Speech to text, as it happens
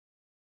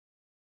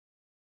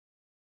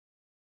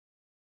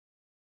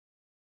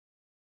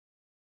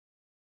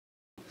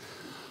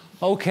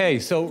Okay,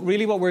 so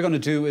really what we're going to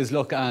do is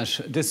look at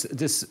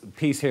this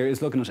piece here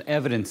is looking at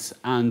evidence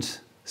and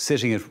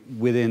sitting it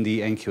within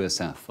the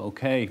NQSF.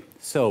 Okay,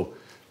 so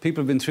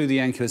people have been through the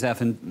NQSF,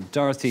 and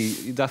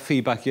Dorothy, that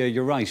feedback, yeah,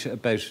 you're right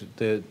about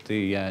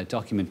the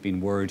document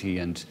being wordy,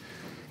 and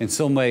in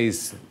some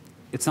ways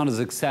it's not as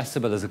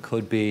accessible as it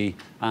could be.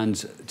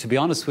 And to be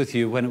honest with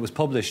you, when it was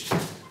published,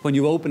 when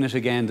you open it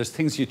again, there's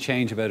things you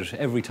change about it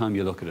every time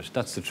you look at it.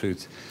 That's the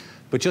truth.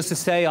 But just to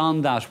say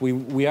on that,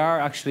 we are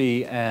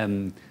actually,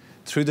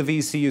 through the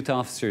VC Youth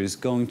Officers,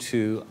 going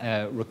to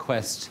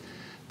request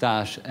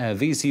that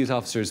VC Youth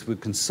Officers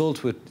would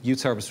consult with youth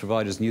service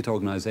providers and youth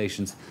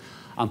organisations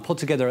and put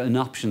together an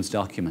options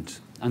document.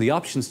 And the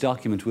options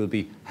document will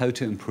be how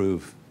to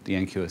improve the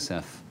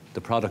NQSF,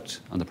 the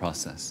product and the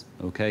process,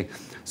 okay?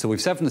 So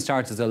we've said from the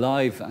start it's a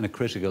live and a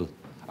critical,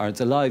 or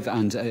it's a live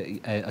and,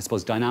 I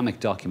suppose, dynamic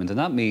document. And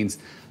that means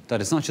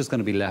that it's not just going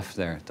to be left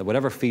there, that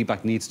whatever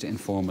feedback needs to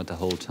inform it the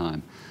whole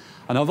time.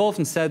 And I've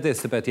often said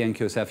this about the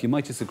NQSF, you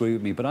might disagree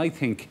with me, but I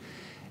think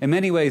in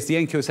many ways the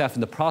NQSF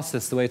and the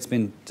process, the way it's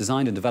been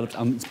designed and developed,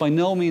 it's by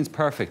no means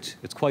perfect.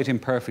 It's quite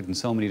imperfect in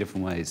so many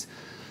different ways.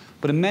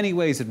 But in many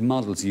ways it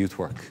models youth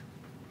work.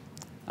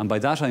 And by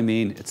that I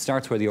mean it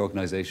starts where the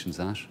organisation's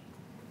at.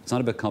 It's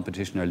not about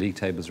competition or league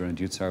tables around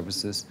youth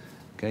services.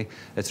 Okay?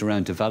 It's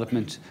around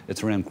development,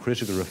 it's around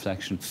critical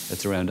reflection,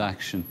 it's around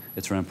action,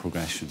 it's around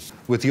progression.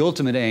 With the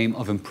ultimate aim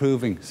of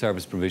improving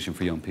service provision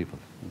for young people,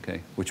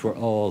 okay? Which we're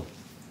all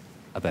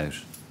about,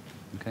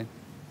 okay?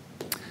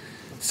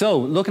 So,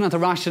 looking at the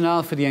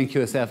rationale for the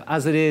NQSF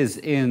as it is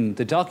in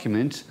the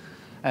document,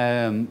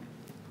 one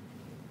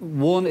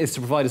is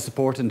to provide a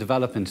support and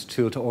development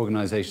tool to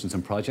organisations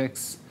and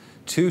projects.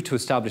 Two, to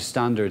establish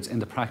standards in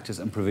the practice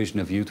and provision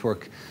of youth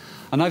work.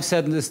 And I've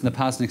said this in the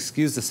past, and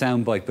excuse the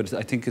soundbite, but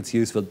I think it's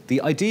useful. The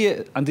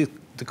idea, and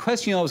the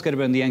question you always get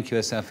about the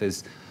NQSF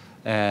is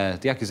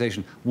the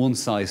accusation, one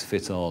size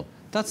fits all.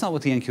 That's not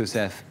what the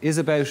NQSF is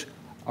about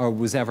or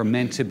was ever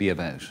meant to be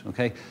about,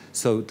 okay?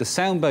 So the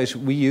soundbite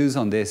we use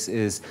on this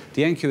is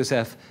the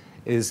NQSF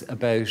is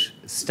about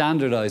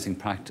standardising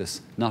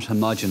practice, not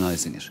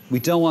homogenising it. We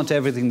don't want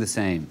everything the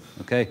same,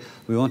 okay?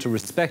 We want to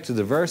respect the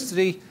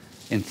diversity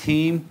in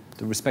theme,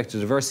 the respect to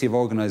the diversity of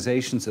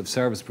organisations, of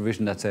service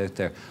provision that's out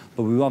there.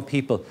 But we want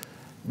people,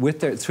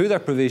 through their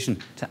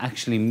provision, to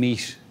actually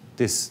meet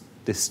this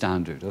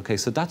standard. Okay,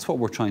 so that's what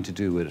we're trying to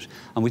do with it.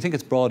 And we think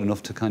it's broad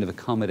enough to kind of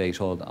accommodate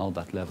all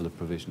that level of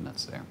provision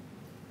that's there.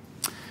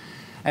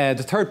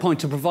 The third point,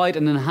 to provide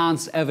an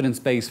enhanced evidence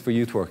base for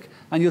youth work.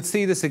 And you'll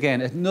see this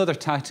again, another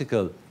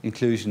tactical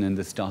inclusion in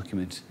this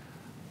document.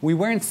 We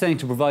weren't saying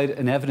to provide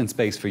an evidence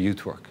base for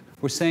youth work.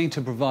 We're saying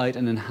to provide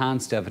an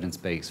enhanced evidence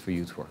base for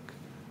youth work.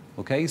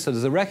 Okay, so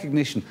there's a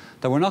recognition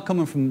that we're not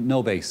coming from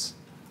no base,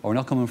 or we're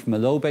not coming from a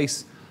low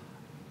base,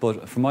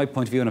 but from my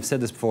point of view, and I've said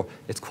this before,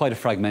 it's quite a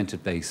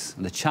fragmented base.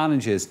 And the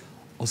challenge is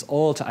us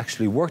all to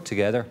actually work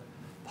together,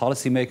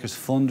 policymakers,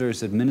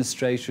 funders,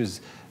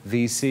 administrators,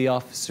 VC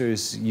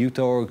officers, youth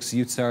orgs,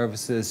 youth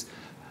services,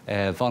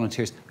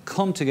 volunteers,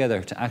 come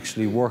together to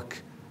actually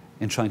work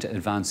in trying to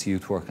advance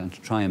youth work and to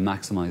try and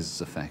maximise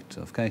its effect,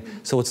 okay?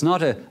 So it's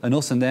not an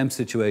us and them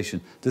situation.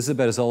 This is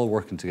about us all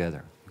working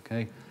together,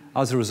 okay?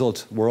 As a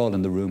result, we're all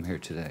in the room here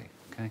today,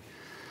 okay?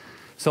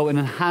 So an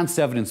enhanced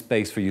evidence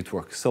base for youth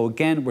work. So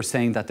again, we're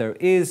saying that there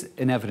is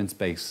an evidence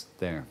base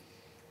there.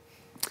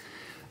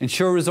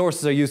 Ensure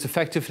resources are used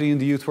effectively in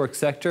the youth work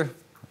sector.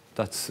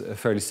 That's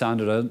fairly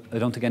standard. I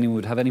don't think anyone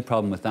would have any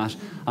problem with that.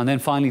 And then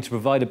finally, to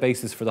provide a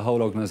basis for the whole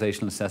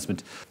organisational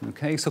assessment.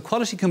 Okay, so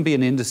quality can be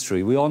an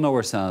industry. We all know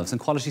ourselves. And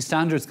quality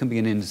standards can be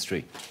an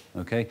industry.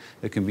 Okay,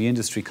 it can be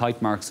industry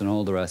kite marks and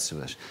all the rest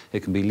of it.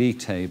 It can be league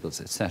tables,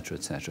 etc.,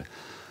 etc.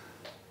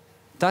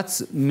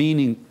 That's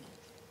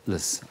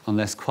meaningless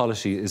unless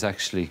quality is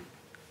actually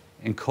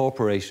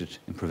incorporated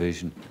in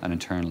provision and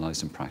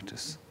internalised in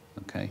practice,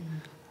 okay?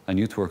 And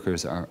youth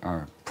workers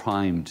are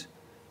primed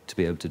to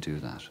be able to do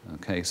that,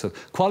 okay? So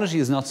quality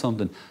is not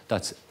something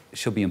that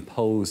should be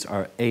imposed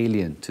or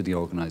alien to the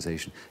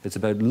organisation. It's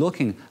about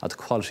looking at the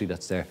quality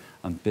that's there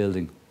and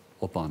building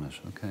up on it,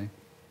 okay?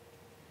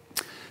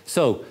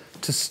 So,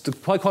 to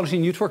high quality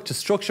in youth work, to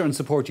structure and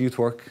support youth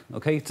work,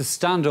 okay, to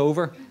stand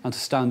over and to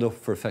stand up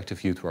for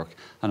effective youth work.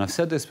 And I've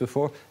said this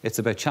before, it's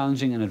about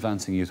challenging and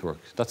advancing youth work.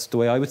 That's the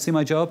way I would see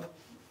my job,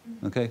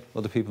 okay?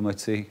 Other people might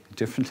see it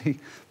differently,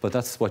 but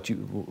that's what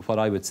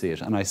I would see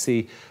it. And I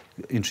see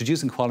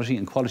introducing quality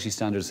and quality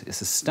standards is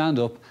to stand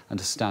up and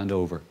to stand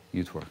over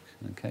youth work,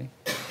 okay?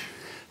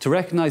 To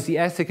recognise the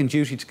ethic and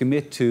duty to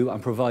commit to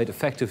and provide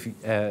effective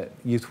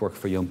youth work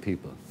for young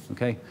people,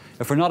 okay?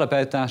 If we're not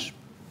about that,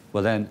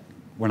 well then,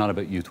 we're not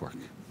about youth work,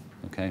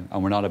 okay?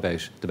 And we're not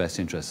about the best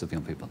interests of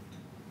young people,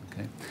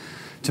 okay?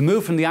 To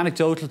move from the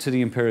anecdotal to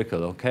the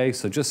empirical, okay?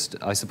 So just,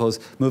 I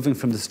suppose, moving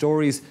from the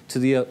stories to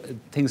the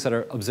things that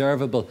are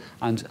observable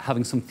and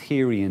having some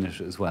theory in it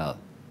as well,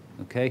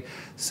 okay?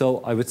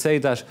 So I would say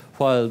that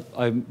while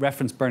I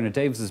referenced Bernard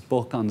Davis's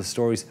book on the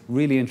stories,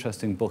 really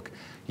interesting book,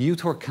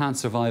 youth work can't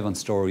survive on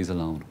stories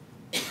alone,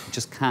 It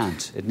just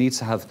can't. It needs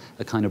to have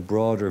a kind of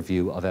broader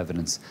view of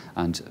evidence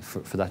and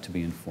for that to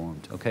be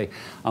informed, okay?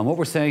 And what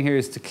we're saying here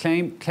is to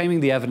claiming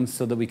the evidence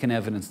so that we can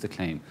evidence the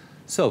claim.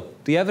 So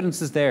the evidence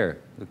is there,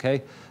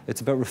 okay? It's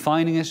about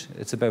refining it,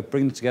 it's about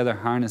bringing it together,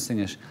 harnessing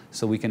it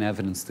so we can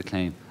evidence the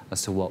claim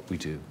as to what we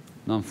do.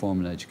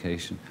 Non-formal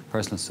education,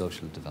 personal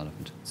social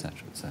development,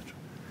 etc., etc.,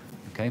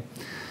 okay?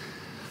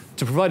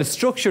 To provide a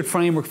structured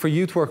framework for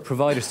youth work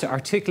providers to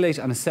articulate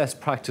and assess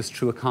practice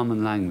through a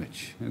common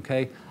language,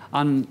 okay?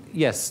 And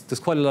yes,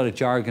 there's quite a lot of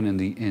jargon in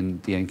the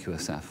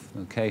NQSF,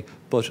 okay?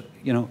 But,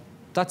 you know,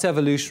 that's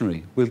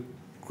evolutionary. We'll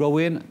grow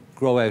in,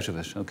 grow out of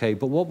it, okay?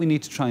 But what we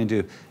need to try and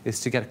do is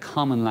to get a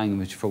common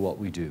language for what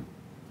we do,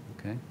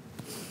 okay?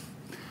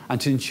 And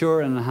to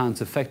ensure and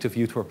enhance effective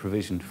youth work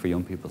provision for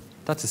young people.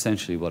 That's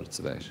essentially what it's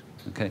about,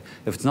 okay?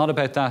 If it's not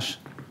about that,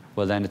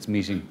 well then it's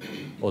meeting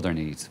other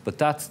needs. But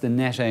that's the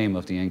net aim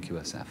of the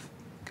NQSF,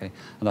 okay?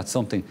 And that's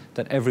something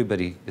that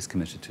everybody is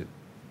committed to.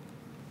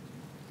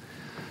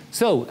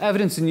 So,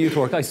 evidence in youth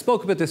work. I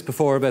spoke about this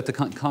before, about the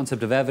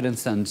concept of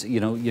evidence and, you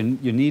know,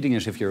 you're needing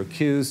it if you're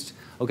accused.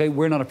 Okay,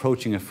 we're not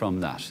approaching it from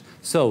that.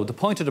 So, the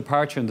point of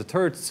departure in the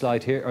third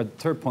slide here, or the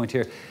third point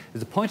here, is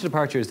the point of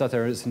departure is that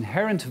there is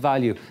inherent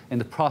value in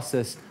the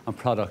process and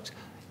product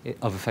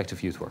of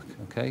effective youth work,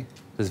 okay?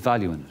 There's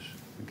value in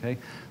it, okay?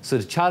 So,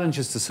 the challenge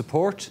is to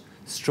support,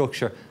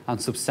 structure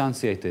and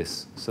substantiate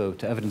this. So,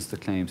 to evidence the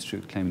claims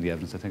through claiming the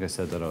evidence. I think I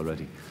said that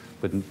already,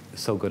 but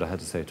it's so good I had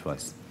to say it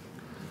twice.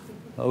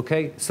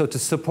 Okay, so to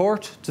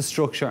support, to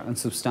structure and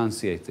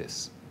substantiate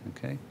this,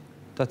 okay?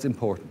 That's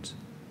important.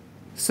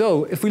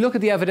 So if we look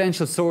at the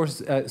evidential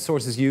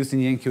sources used in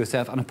the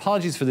NQSF, and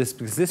apologies for this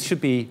because this should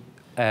be,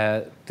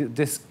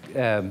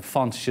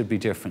 font should be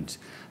different.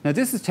 Now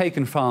this is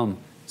taken from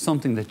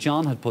something that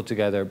John had put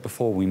together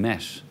before we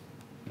met,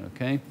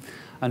 okay?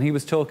 And he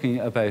was talking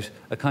about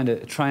a kind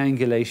of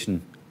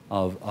triangulation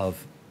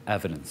of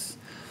evidence.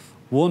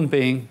 One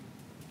being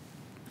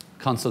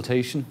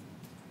consultation,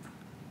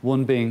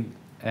 one being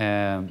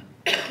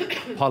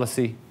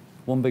policy,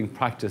 one being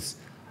practice,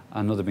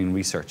 another being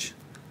research.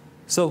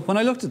 So when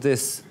I looked at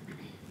this,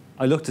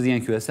 I looked at the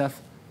NQSF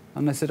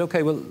and I said,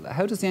 okay, well,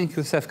 how does the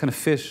NQSF kind of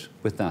fit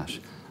with that?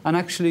 And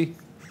actually,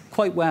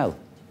 quite well.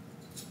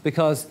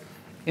 Because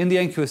in the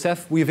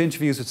NQSF, we have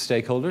interviews with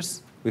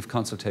stakeholders, we have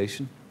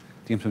consultation,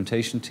 the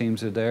implementation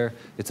teams are there,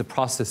 it's a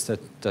process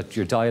that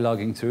you're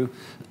dialoguing through.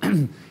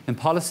 In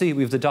policy,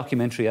 we have the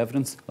documentary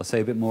evidence. I'll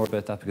say a bit more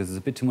about that because there's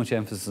a bit too much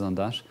emphasis on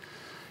that.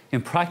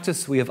 In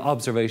practice, we have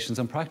observations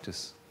and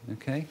practice,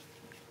 okay?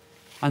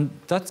 And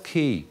that's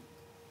key.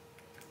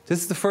 This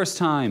is the first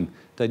time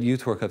that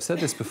youth work, I've said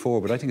this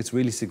before, but I think it's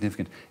really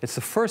significant. It's the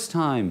first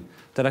time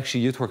that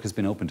actually youth work has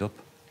been opened up,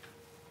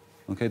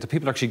 okay? The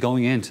people are actually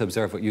going in to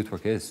observe what youth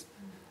work is.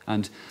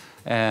 And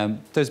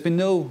there's been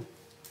no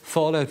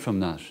fallout from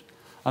that.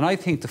 And I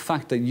think the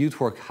fact that youth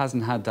work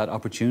hasn't had that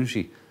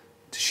opportunity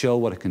to show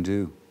what it can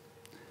do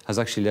has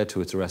actually led to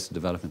its arrested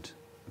development,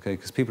 okay?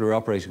 Because people are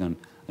operating on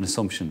an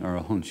assumption or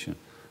a hunch, you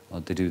know,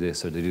 they do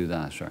this or they do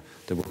that or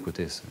they work with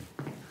this.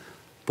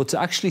 But to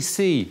actually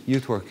see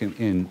youth work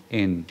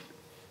in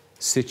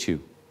situ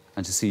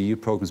and to see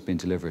youth programs being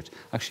delivered,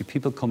 actually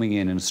people coming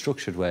in a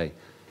structured way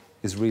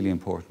is really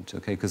important,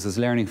 okay? Because there's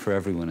learning for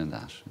everyone in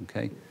that,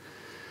 okay?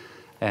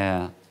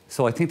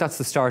 So I think that's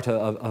the start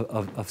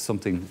of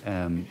something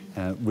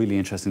really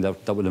interesting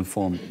that will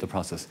inform the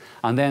process.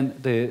 And then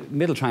the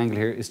middle triangle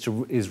here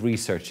is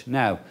research.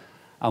 Now,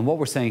 and what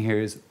we're saying here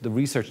is the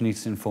research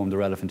needs to inform the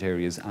relevant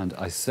areas. And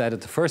I said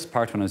at the first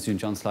part when I was doing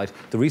John's slide,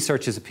 the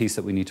research is a piece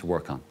that we need to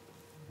work on.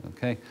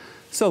 Okay?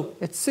 So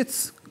it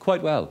sits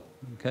quite well.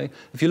 Okay?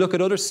 If you look at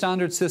other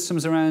standard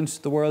systems around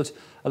the world,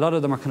 a lot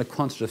of them are kind of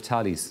quantitative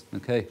tallies.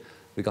 Okay?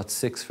 We got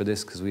 6 for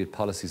this because we had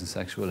policies in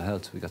sexual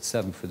health. We got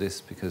 7 for this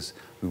because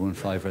we won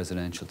 5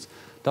 residentials.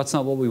 That's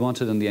not what we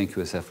wanted in the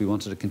NQSF. We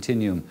wanted a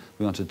continuum.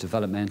 We wanted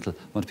developmental.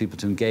 We wanted people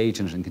to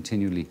engage in it and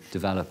continually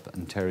develop,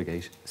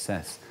 interrogate,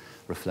 assess,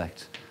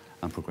 reflect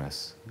and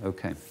progress.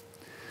 Okay.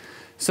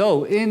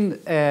 So in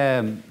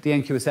the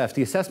NQSF,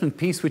 the assessment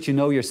piece, which you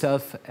know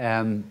yourself,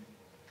 the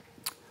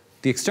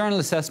external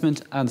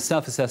assessment and the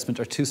self-assessment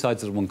are two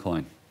sides of one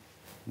coin.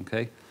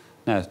 Okay.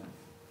 Now,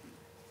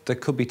 there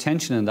could be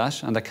tension in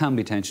that, and there can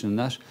be tension in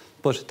that,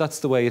 but that's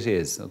the way it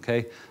is.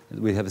 Okay.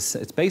 We have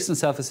it's based on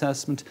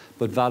self-assessment,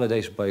 but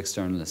validated by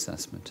external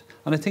assessment,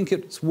 and I think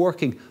it's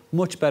working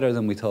much better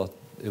than we thought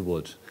it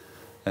would.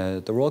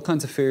 There were all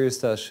kinds of fears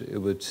that it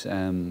would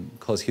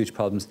cause huge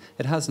problems.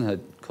 It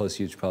hasn't caused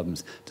huge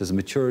problems. There's a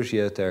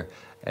maturity out there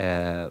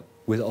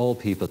with all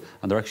people,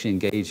 and they're actually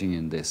engaging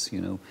in this,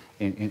 you know,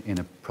 in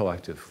a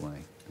proactive way.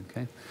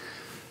 Okay.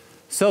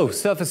 So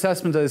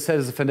self-assessment, as I said,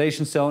 is a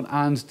foundation stone,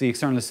 and the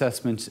external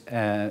assessment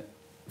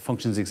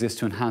functions exist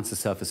to enhance the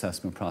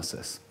self-assessment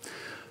process.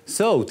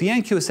 So the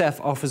NQSF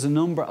offers a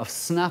number of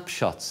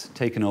snapshots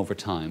taken over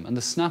time, and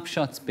the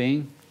snapshots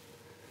being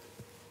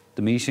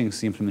the meetings,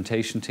 the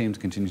implementation team, the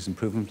continuous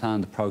improvement plan,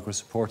 the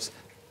progress reports,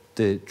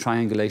 the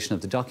triangulation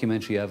of the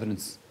documentary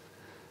evidence,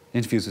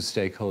 interviews with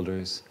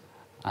stakeholders,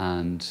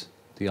 and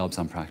the obs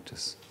on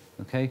practice.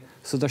 Okay?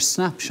 So they're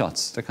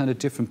snapshots. They're kind of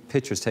different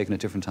pictures taken at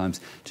different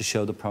times to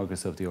show the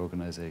progress of the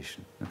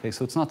organisation. Okay?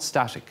 So it's not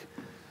static.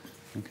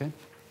 Okay?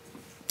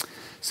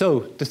 So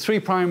the three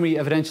primary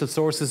evidential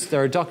sources,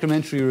 they're a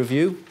documentary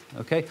review.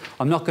 Okay?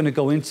 I'm not going to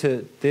go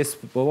into this,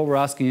 but what we're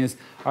asking is,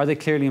 are they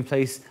clearly in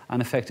place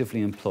and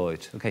effectively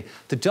employed? Okay?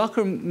 The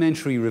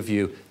documentary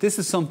review, this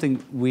is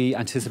something we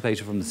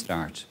anticipated from the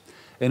start.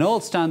 In all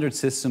standard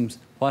systems,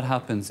 what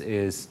happens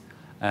is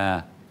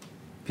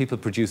people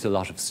produce a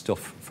lot of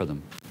stuff for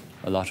them.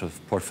 A lot of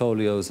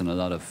portfolios and a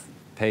lot of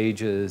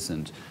pages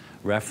and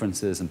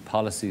references and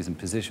policies and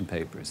position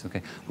papers.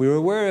 Okay, we were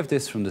aware of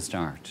this from the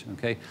start.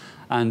 Okay,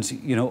 and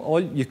you know,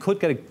 you could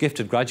get a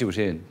gifted graduate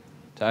in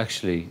to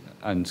actually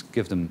and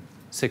give them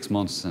 6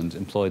 months and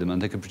employ them, and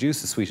they could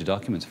produce a suite of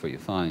documents for you.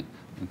 Fine.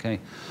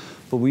 Okay,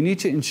 but we need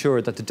to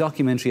ensure that the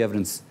documentary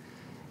evidence,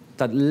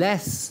 that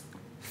less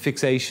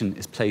fixation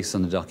is placed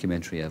on the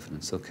documentary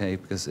evidence. Okay,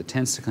 because it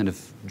tends to kind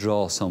of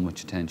draw so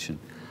much attention.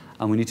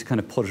 And we need to kind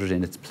of put it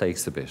in its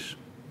place a bit,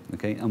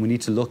 okay? And we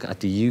need to look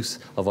at the use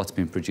of what's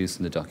been produced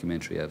in the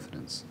documentary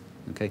evidence,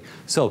 okay?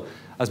 So,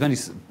 as many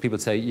people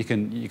say, you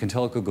can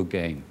talk a good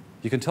game.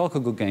 You can talk a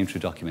good game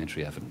through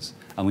documentary evidence,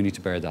 and we need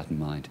to bear that in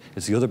mind.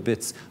 It's the other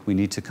bits we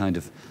need to kind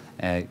of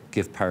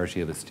give parity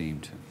of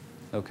esteem to,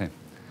 okay?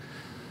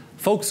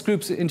 Focus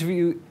group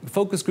interviews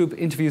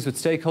with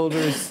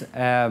stakeholders.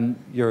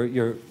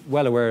 You're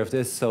well aware of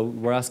this, so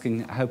we're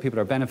asking how people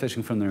are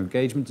benefiting from their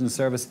engagement in the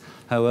service,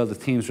 how well the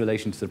team's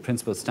relation to the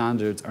principal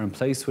standards are in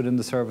place within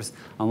the service,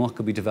 and what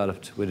could be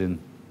developed within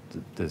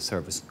the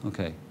service.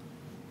 Okay,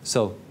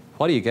 so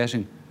what are you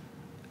getting,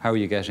 how are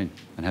you getting,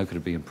 and how could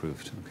it be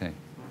improved? Okay,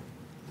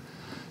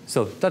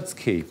 so that's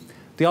key.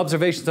 The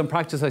observations on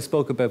practice I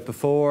spoke about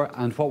before,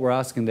 and what we're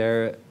asking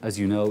there, as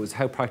you know, is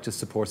how practice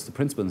supports the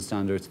principle and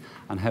standards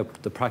and how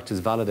the practice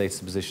validates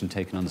the position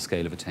taken on the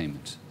scale of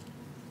attainment.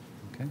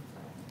 Okay?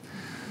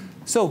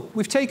 So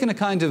we've taken a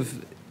kind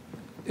of,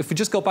 if we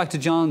just go back to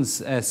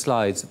John's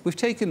slides, we've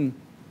taken,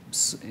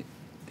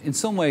 in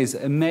some ways,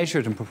 a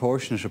measured and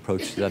proportionate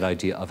approach to that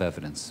idea of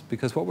evidence,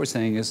 because what we're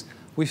saying is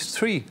we have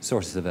three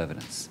sources of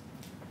evidence.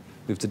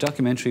 We have the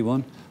documentary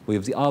one, we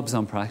have the obs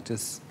on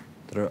practice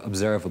that are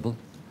observable,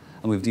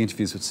 and we have the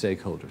interviews with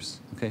stakeholders.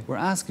 Okay? We're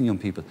asking young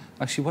people,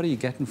 actually, what are you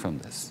getting from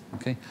this?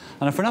 Okay?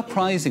 And if we're not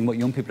prizing what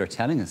young people are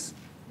telling us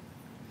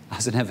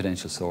as an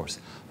evidential source,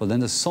 well,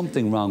 then there's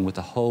something wrong with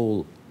the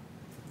whole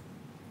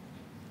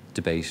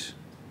debate.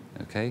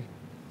 Okay?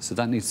 So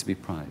that needs to be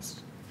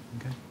prized.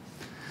 Okay?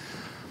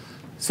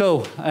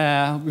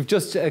 So we've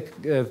just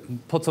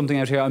put something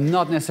out here. I'm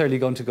not necessarily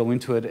going to go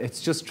into it.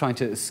 It's just trying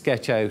to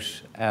sketch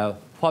out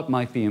what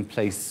might be in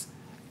place,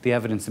 the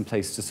evidence in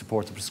place to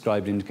support the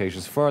prescribed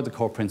indicators for the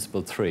core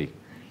principle 3,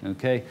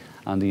 okay,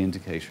 and the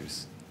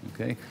indicators,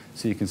 okay.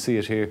 So you can see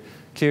it here.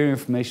 Clear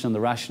information on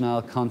the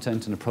rationale,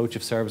 content and approach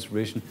of service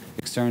provision,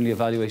 externally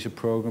evaluated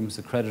programs,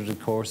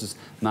 accredited courses,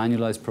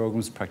 manualised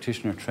programs,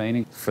 practitioner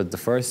training for the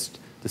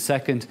first. The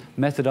second,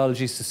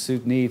 methodologies to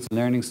suit needs,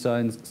 learning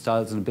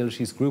styles and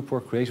abilities, group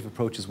work, creative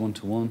approaches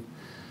one-to-one.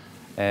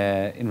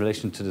 In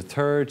relation to the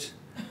third,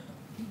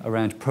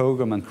 around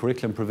programme and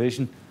curriculum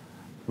provision,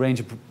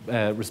 range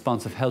of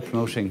responsive health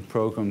promoting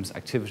programs,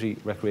 activity,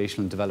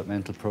 recreational and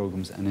developmental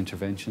programs and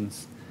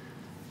interventions,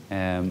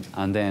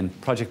 and then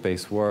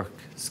project-based work,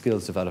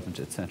 skills development,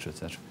 etc.,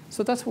 etc.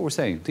 So that's what we're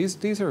saying.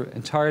 These are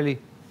entirely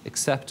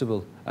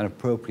acceptable and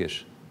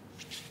appropriate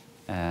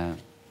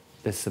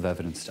lists of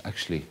evidence to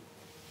actually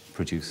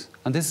produce.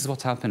 And this is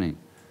what's happening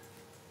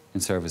in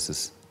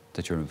services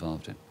that you're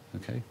involved in,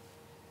 okay?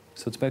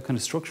 So it's about kind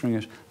of structuring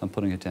it and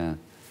putting it down,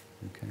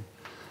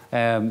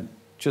 okay?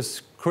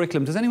 Just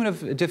curriculum. Does anyone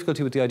have a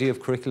difficulty with the idea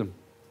of curriculum?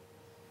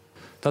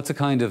 That's a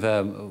kind of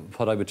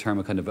what I would term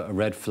a kind of a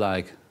red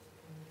flag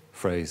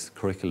phrase,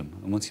 curriculum.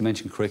 And once you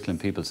mention curriculum,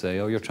 people say,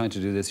 oh, you're trying to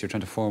do this, you're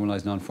trying to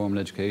formalise non-formal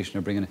education,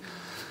 or bringing it.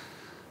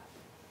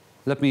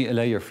 Let me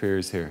allay your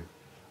fears here.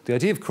 The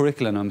idea of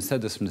curriculum, and I've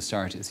said this from the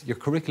start, is your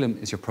curriculum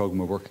is your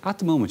programme of work. At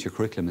the moment, your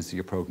curriculum is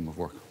your programme of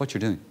work, what you're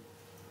doing.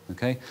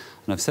 Okay?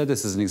 And I've said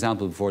this as an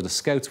example before. The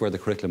scouts wear the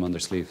curriculum on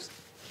their sleeves.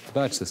 The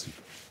badge system.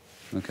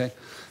 Okay?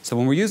 So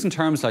when we're using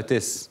terms like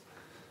this,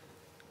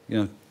 you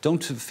know,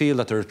 don't feel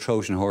that they're a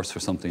Trojan horse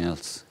for something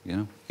else. You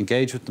know,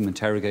 engage with them,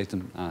 interrogate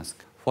them,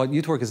 ask. What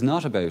youth work is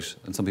not about,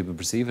 and some people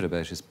perceive it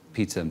about, is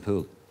pizza and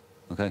pool.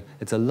 Okay,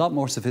 it's a lot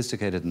more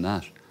sophisticated than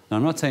that. Now,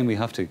 I'm not saying we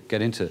have to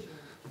get into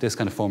this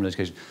kind of formal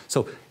education.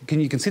 So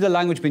you can see the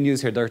language being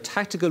used here. There are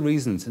tactical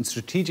reasons and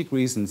strategic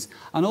reasons,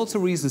 and also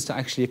reasons to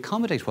actually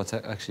accommodate what's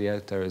actually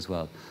out there as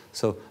well.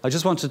 So I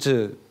just wanted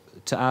to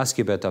ask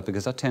you about that,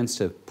 because that tends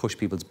to push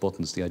people's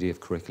buttons, the idea of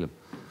curriculum.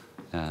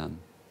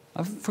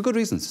 For good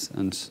reasons,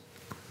 and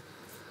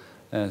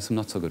some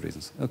not so good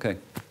reasons. Okay.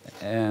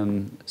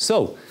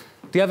 So,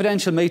 the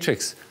evidential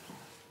matrix.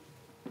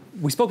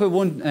 We spoke about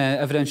one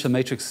evidential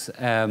matrix.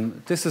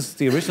 This is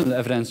the original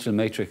evidential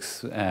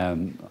matrix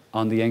on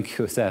the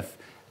NQSF.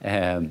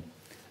 And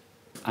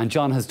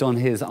John has done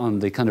his on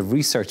the kind of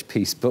research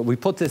piece, but we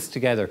put this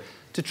together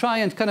to try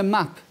and kind of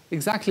map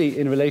exactly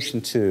in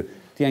relation to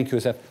the the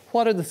NQSF,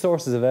 what are the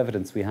sources of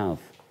evidence we have?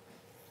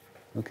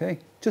 Okay,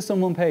 just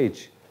on one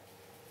page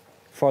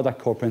for that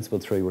core principle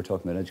 3 we're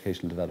talking about,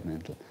 educational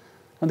developmental.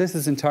 And this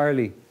is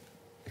entirely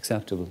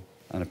acceptable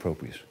and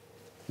appropriate.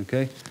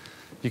 Okay,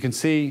 you can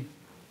see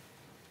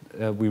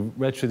we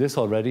read through this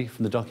already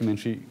from the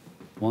documentary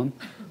one.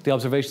 The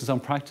observations on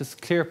practice,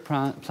 clear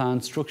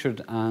planned,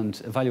 structured and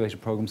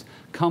evaluated programs,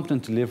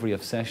 competent delivery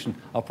of session,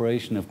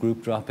 operation of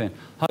group drop-in,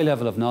 high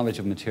level of knowledge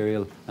of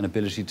material and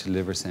ability to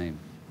deliver same.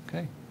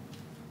 Okay.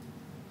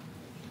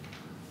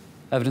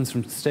 Evidence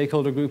from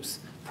stakeholder groups,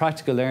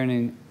 practical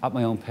learning at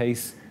my own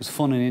pace. It was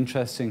fun and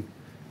interesting,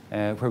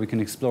 where we can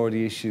explore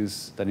the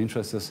issues that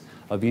interest us.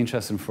 I'll be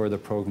interested in further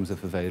programs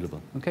if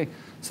available. Okay,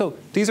 so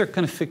these are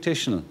kind of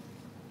fictional,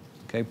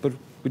 okay, but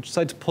we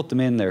decided to put them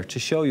in there to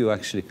show you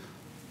actually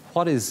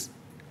what is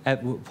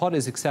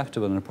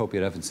acceptable and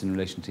appropriate evidence in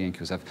relation to the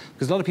NQSF.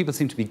 Because a lot of people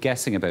seem to be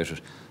guessing about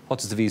it. What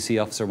does the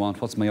VC officer want?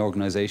 What's my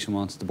organisation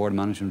want? The board of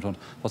management want?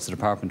 What's the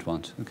department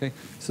want? Okay,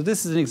 so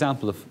this is an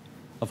example of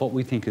what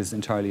we think is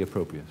entirely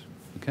appropriate.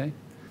 Okay,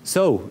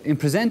 so in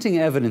presenting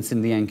evidence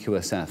in the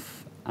NQSF,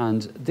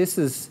 and this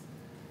is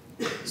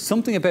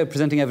something about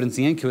presenting evidence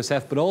in the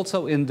NQSF, but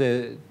also in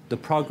the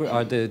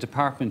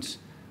department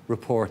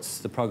reports,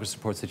 the progress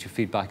reports that you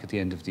feed back at the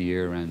end of the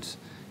year around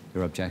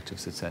your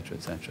objectives, etc.,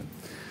 etc.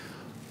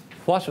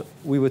 What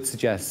we would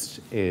suggest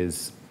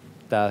is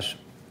that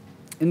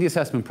in the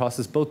assessment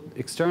process, both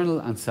external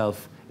and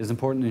self, it is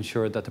important to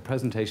ensure that the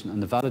presentation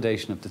and the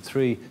validation of the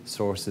 3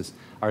 sources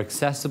are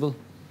accessible,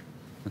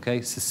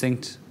 okay,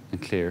 succinct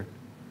and clear,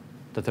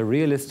 that they're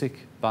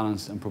realistic,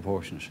 balanced and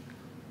proportionate.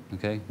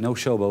 Okay, no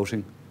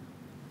showboating.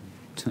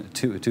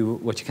 Do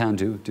what you can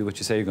do what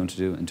you say you're going to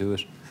do and do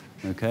it.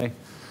 Okay,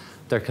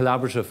 they're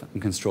collaborative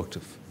and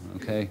constructive.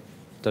 Okay,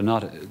 they're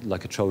not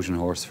like a Trojan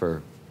horse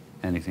for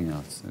anything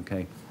else.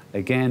 Okay,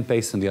 again,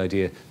 based on the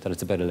idea that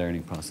it's about a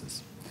learning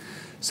process.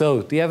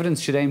 So the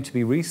evidence should aim to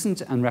be recent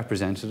and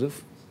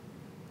representative.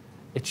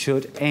 It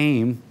should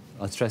aim,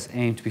 I'll stress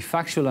aim, to be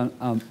factual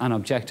and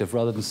objective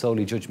rather than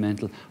solely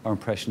judgmental or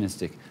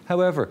impressionistic.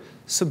 However,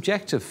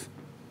 subjective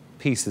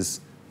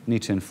pieces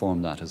need to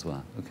inform that as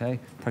well, okay?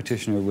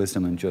 Practitioner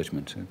wisdom and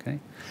judgment, okay?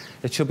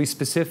 It should be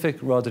specific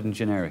rather than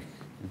generic,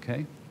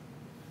 okay?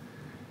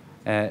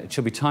 It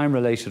should be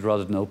time-related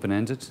rather than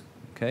open-ended,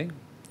 okay?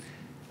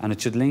 And it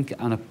should link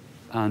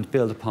and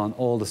build upon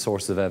all the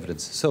sources of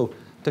evidence. So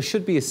there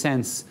should be a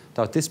sense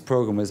that this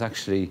program is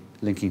actually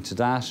linking to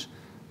that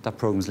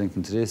program is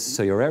linking to this.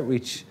 So your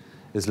outreach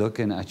is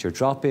looking at your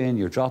drop-in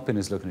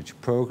is looking at your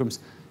programs,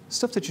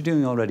 stuff that you're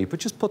doing already,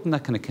 but just putting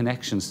that kind of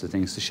connections to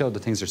things to show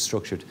that things are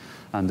structured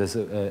and there's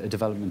a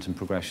development and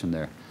progression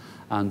there.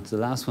 And the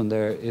last one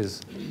there is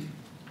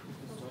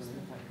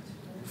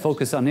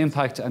focus on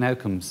impact and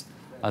outcomes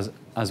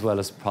as well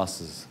as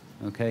processes,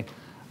 okay?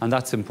 And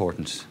that's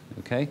important,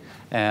 okay?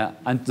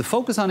 And the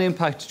focus on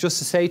impact, just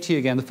to say to you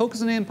again, the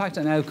focus on impact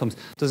and outcomes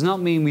does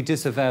not mean we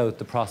disavow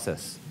the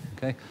process,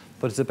 okay?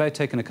 But it's about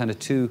taking a kind of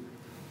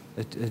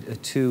a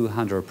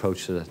two-hander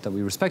approach to that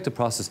we respect the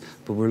process,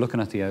 but we're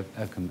looking at the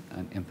outcome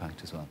and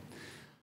impact as well.